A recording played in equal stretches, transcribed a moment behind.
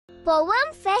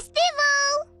Poem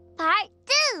Festival Part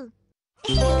 2.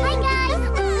 Hi guys!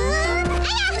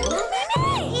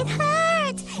 It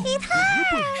hurts! It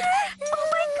hurts! Oh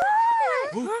my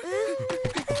god!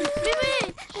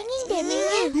 Mimi! Hanging there,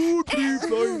 Mimi. 2, 3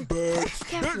 flying bats.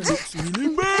 That looks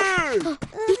really bad.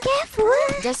 Be careful!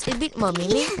 Just a bit more,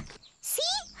 Mimi. See?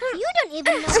 You don't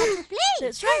even know how to play.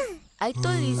 That's right. I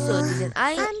told you so, didn't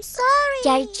I? I'm sorry.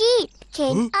 Jarjit,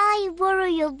 can I borrow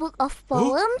your book of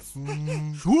poems?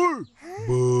 Sure.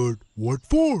 But what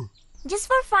for? Just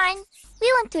for fun.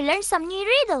 We want to learn some new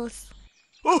riddles.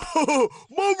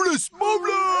 Marvelous!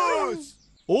 Marvelous!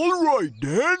 All right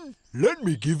then. Let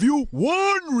me give you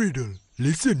one riddle.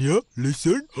 Listen, yeah?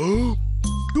 Listen. 2,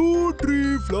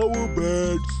 3 flower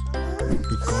beds.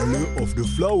 The color of the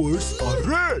flowers are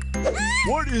red.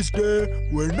 What is there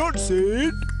when not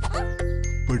said,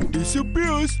 but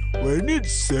disappears when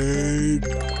it's said?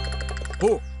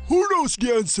 Oh, who knows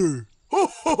the answer?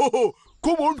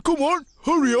 Come on,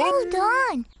 hurry up. Hold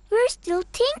on. We're still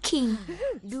thinking.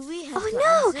 Do we have to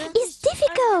no, answer? it's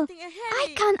difficult. I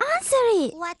can't answer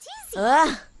it. What is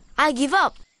it? I give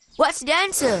up. What's the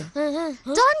answer?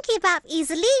 Don't give up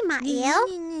easily, Mael,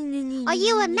 or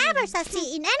you will never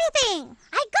succeed in anything.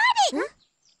 I got it.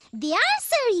 The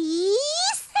answer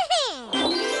is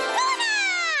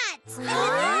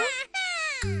donuts.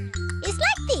 It's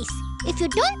like this. If you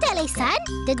don't tell a son,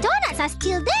 the donuts are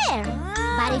still there.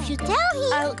 But if you tell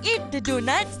him, I'll eat the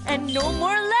donuts and no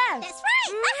more left.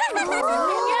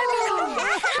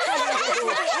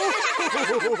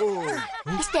 that's right.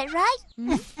 Is that right?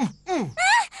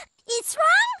 It's wrong.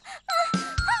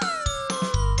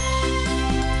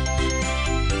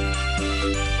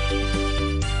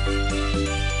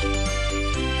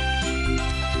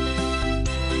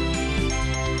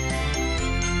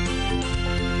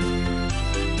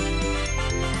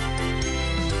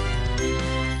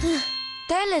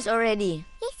 Tell us already.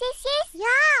 Yes.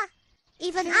 Yeah.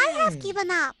 Even I have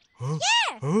given up. Here.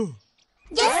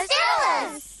 Just tell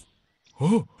us.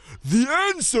 The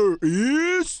answer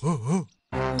is...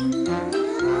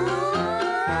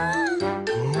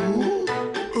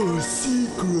 a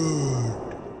secret.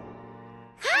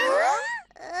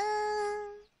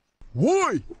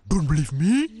 Why? Don't believe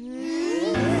me?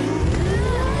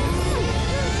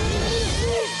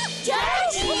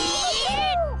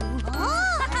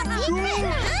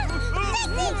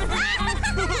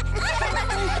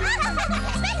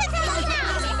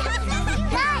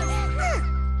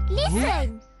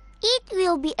 Listen, it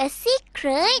will be a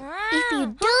secret if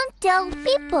you don't tell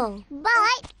people.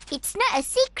 But it's not a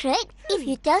secret if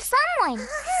you tell someone.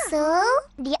 So,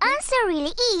 the answer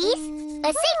really is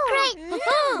a secret.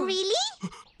 Really?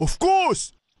 Of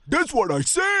course. That's what I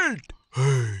said.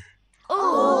 Hey. Do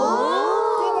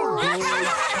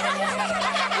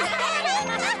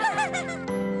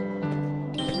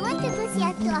you want to go see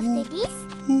Atu after this?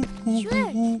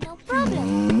 Sure, no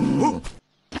problem.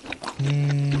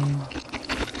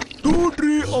 2,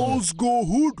 3 owls go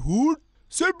hoot hoot.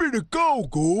 Seppi the cow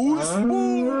goes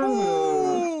moo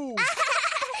moo. How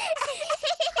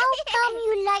come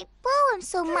you like poems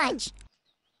so much?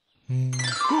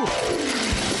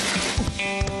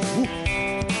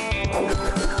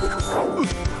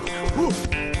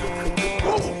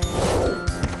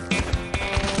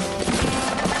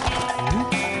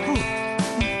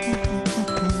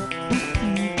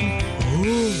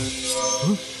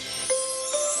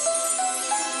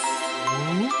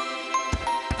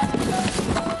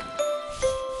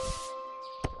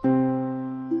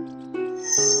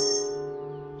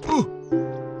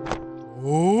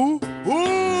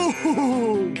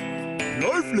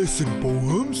 Life lesson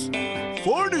poems,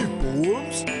 funny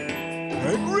poems,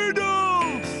 and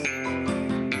riddles.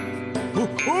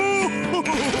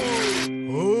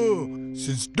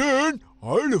 Since then,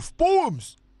 I love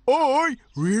poems. I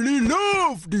really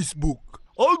love this book.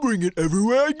 I'll bring it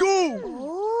everywhere I go.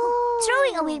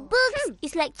 Throwing away books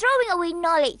is like throwing away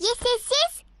knowledge.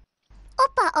 Yes.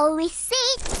 Oppa always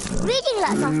said, reading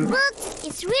lots of books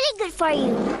is really good for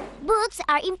you. Books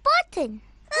are important.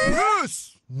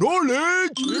 Yes,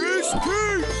 knowledge is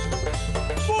key.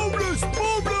 Marvelous!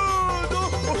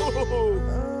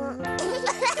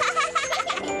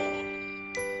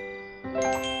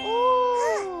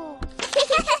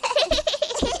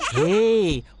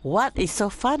 Hey, what is so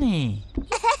funny?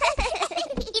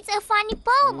 It's a funny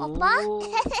poem, Oppa.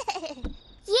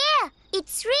 Yeah,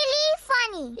 it's really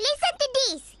funny. Listen to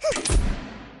this.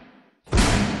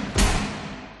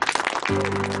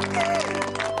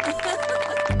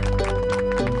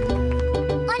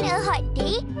 On a hot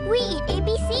day, we eat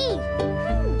ABC.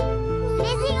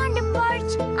 Lazing on the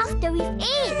porch after we've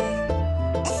ate.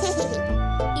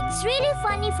 It's really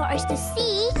funny only for us to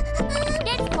see.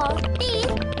 That's called thief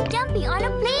jumping on a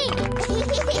plane.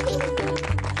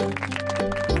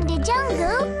 In the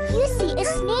jungle, you see a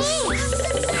snake.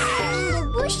 In the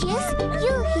bushes,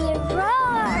 you hear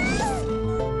roars.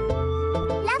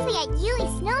 Laughing at you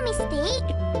is no mistake.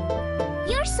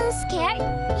 You're so scared,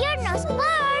 your nose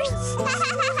bursts.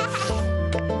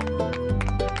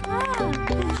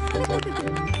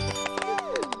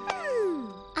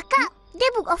 Akak,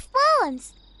 the book of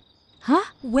poems. Huh?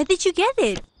 Where did you get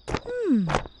it?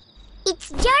 It's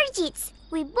Georgie's.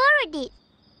 We borrowed it.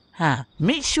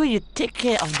 Make sure you take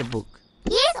care of the book.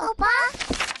 Yes, Opa.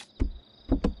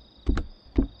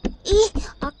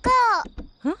 Akak,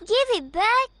 give it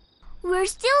back. We're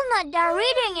still not done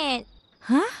reading it.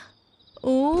 Huh?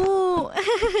 Oh.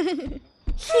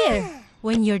 Here,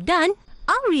 when you're done,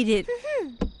 I'll read it.